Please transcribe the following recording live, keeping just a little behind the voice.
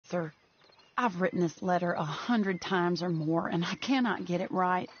Arthur. I've written this letter 100 times or more, and I cannot get it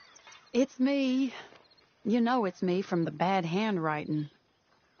right. It's me. You know it's me from the bad handwriting.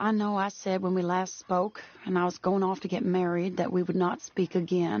 I know I said when we last spoke, and I was going off to get married, that we would not speak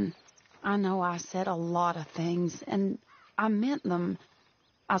again. I know I said a lot of things, and I meant them,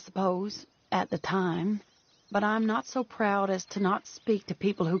 I suppose, at the time. But I'm not so proud as to not speak to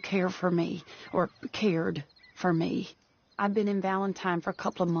people who care for me, or cared for me. I've been in Valentine for a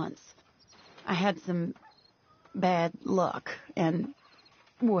couple of months. I had some bad luck, and,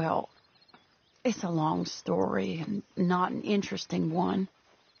 well, it's a long story and not an interesting one.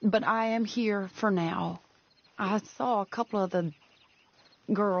 But I am here for now. I saw a couple of the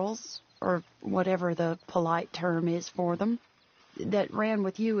girls, or whatever the polite term is for them, that ran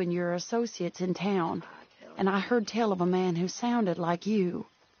with you and your associates in town. And I heard tell of a man who sounded like you.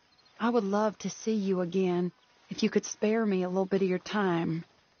 I would love to see you again, if you could spare me a little bit of your time.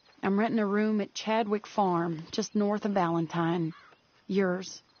 I'm renting a room at Chadwick Farm, just north of Valentine.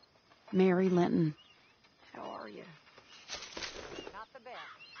 Yours, Mary Linton. How are you? Not the best.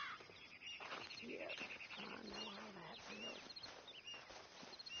 Yep, I know how that feels.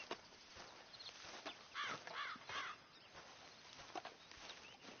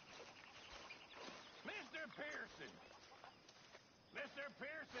 Mr. Pearson! Mr.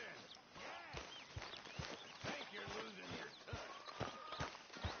 Pearson! Yes! Think you're losing your touch.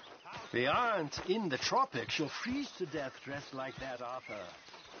 We aren't in the tropics. You'll freeze to death dressed like that, Arthur.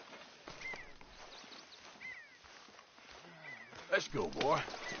 Let's go, boy.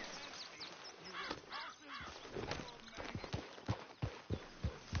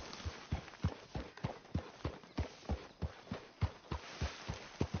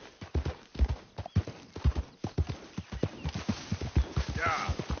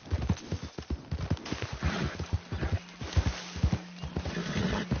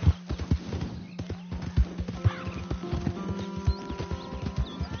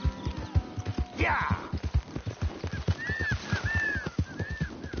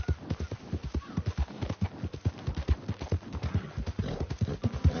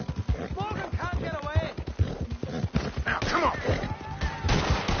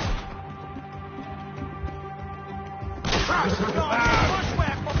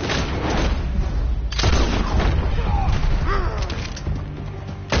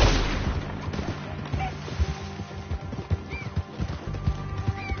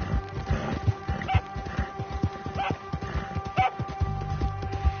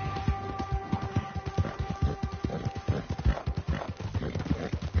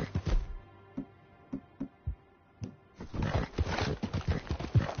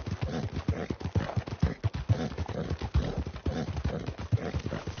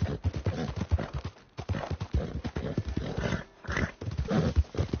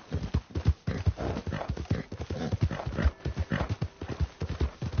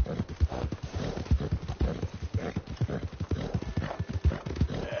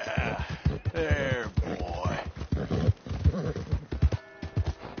 There, boy.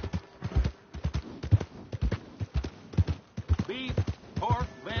 Beef, pork,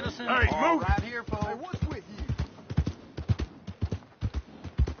 venison, Hey, all move it. right here, folks. Hey, what's with you?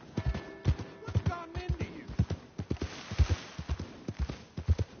 What's gotten into you?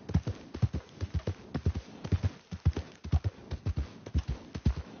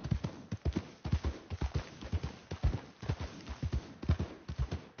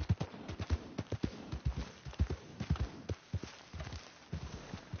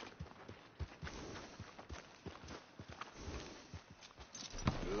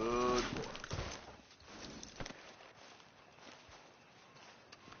 Good boy.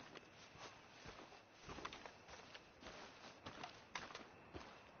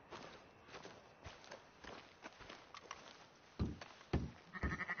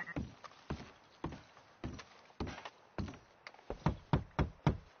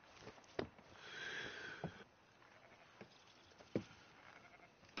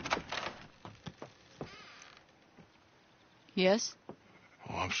 Yes?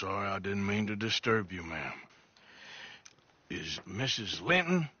 Oh, I'm sorry. I didn't mean to disturb you, ma'am. Is Mrs.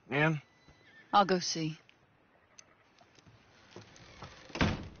 Linton in? I'll go see.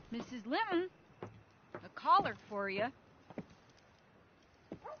 Mrs. Linton, a caller for you.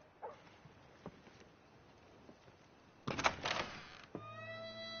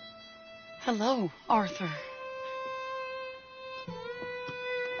 Hello, Arthur.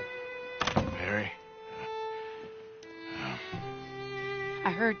 Mary? I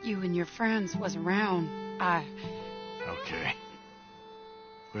heard you and your friends was around. Okay.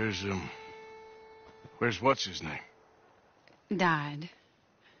 Where's what's his name? Died.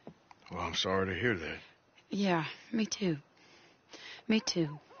 I'm sorry to hear that. Yeah, me too. Me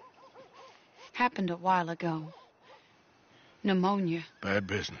too. Happened a while ago. Pneumonia. Bad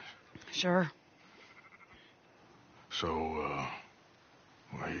business. Sure. So,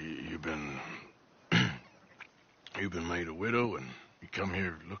 well, you've been... you've been made a widow and you come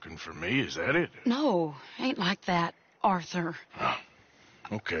here looking for me, is that it? No, ain't like that, Arthur. Oh,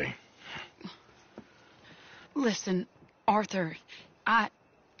 okay. Listen, Arthur,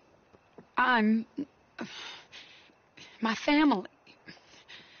 I'm... my family.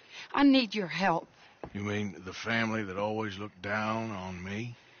 I need your help. You mean the family that always looked down on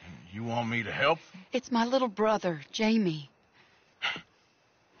me? You want me to help? It's my little brother, Jamie.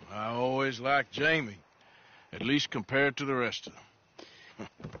 I always liked Jamie, at least compared to the rest of them.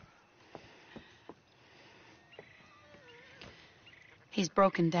 He's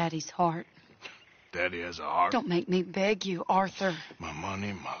broken Daddy's heart. Daddy has a heart. Don't make me beg you, Arthur. My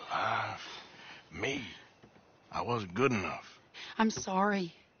money, my life, me. I wasn't good enough. I'm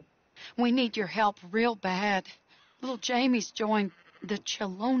sorry. We need your help real bad. Little Jamie's joined the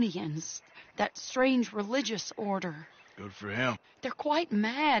Chelonians, that strange religious order. Good for him. They're quite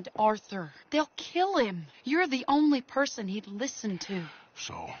mad, Arthur. They'll kill him. You're the only person he'd listen to.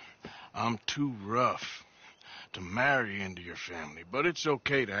 So, I'm too rough to marry into your family, but it's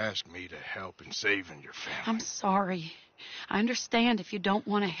okay to ask me to help in saving your family. I'm sorry. I understand if you don't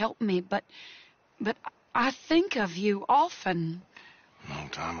want to help me, but I think of you often. Long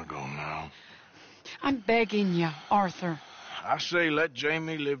time ago now. I'm begging you, Arthur. I say let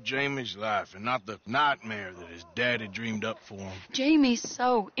Jamie live Jamie's life and not the nightmare that his daddy dreamed up for him. Jamie's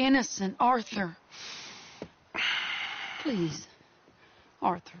so innocent, Arthur. Please,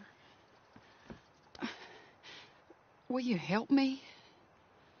 Arthur. Will you help me?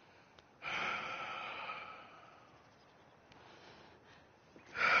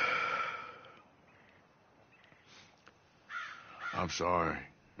 I'm sorry,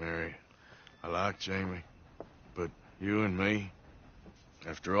 Mary. I like Jamie, but you and me,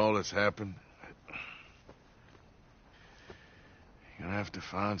 after all that's happened, you're gonna have to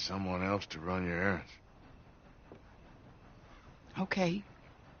find someone else to run your errands. Okay.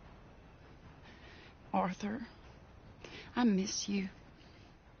 Arthur, I miss you.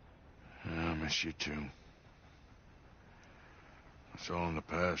 I miss you too. It's all in the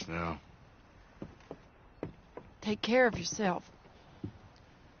past now. Take care of yourself.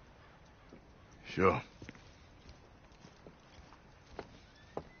 Sure.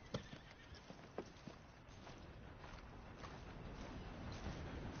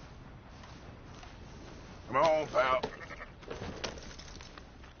 Come on, pal.